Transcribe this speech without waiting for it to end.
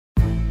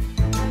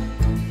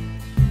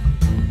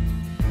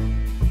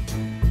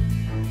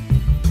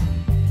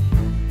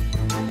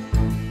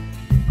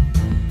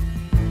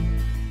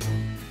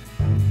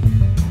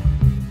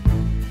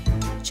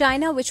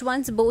China, which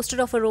once boasted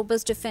of a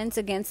robust defense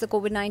against the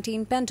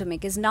COVID-19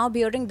 pandemic, is now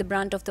bearing the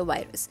brunt of the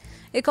virus.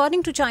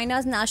 According to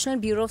China's National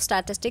Bureau of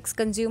Statistics,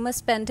 consumer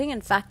spending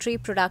and factory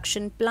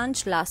production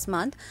plunged last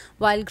month,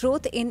 while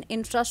growth in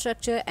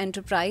infrastructure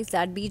enterprise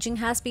that Beijing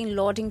has been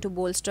lauding to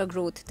bolster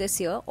growth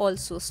this year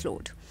also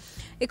slowed.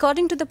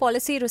 According to the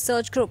policy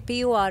research group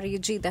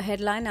POREG, the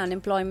headline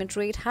unemployment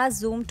rate has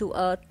zoomed to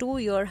a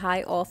two-year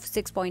high of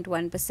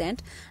 6.1%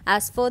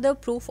 as further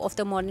proof of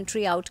the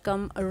monetary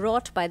outcome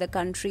wrought by the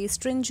country's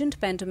stringent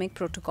pandemic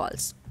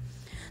protocols.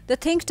 The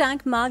think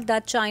tank marked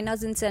that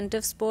China's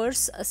incentive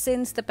spurs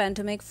since the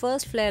pandemic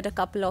first flared a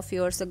couple of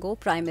years ago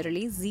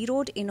primarily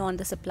zeroed in on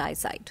the supply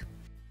side.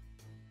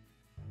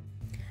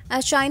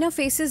 As China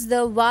faces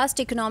the vast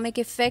economic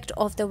effect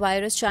of the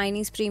virus,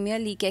 Chinese Premier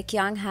Li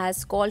Keqiang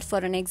has called for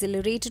an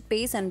accelerated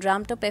pace and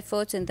ramped up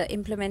efforts in the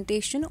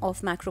implementation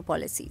of macro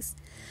policies.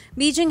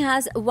 Beijing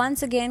has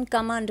once again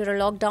come under a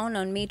lockdown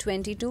on May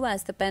 22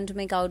 as the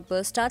pandemic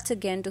outburst starts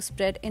again to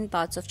spread in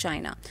parts of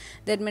China.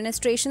 The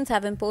administrations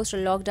have imposed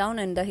a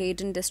lockdown in the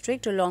Heilongjiang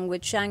district along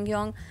with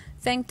Shangyong,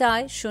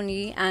 Fengtai,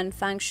 Shunyi and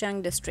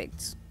Fangshan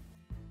districts.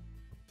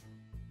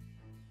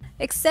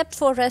 Except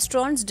for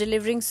restaurants,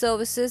 delivering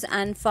services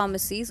and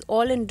pharmacies,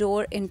 all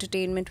indoor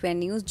entertainment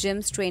venues,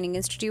 gyms, training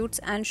institutes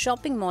and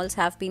shopping malls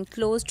have been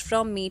closed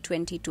from May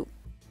 22.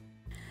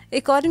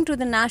 According to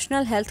the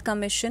National Health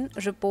Commission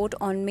report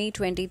on May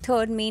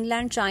 23,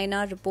 mainland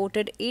China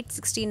reported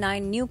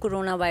 869 new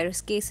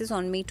coronavirus cases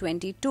on May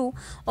 22,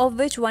 of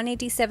which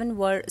 187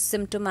 were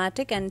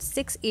symptomatic and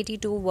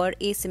 682 were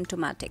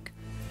asymptomatic.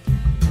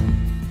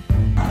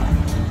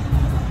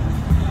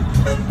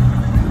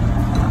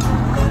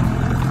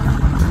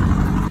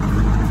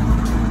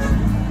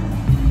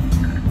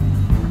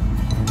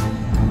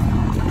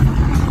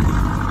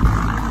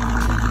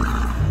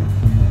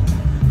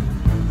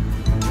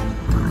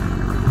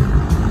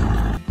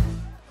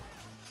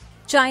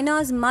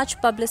 China's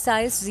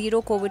much-publicized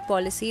zero-COVID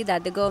policy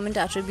that the government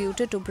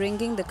attributed to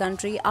bringing the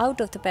country out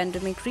of the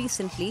pandemic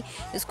recently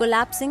is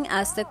collapsing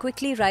as the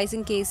quickly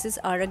rising cases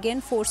are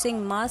again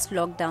forcing mass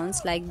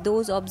lockdowns like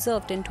those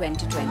observed in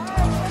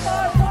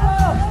 2020.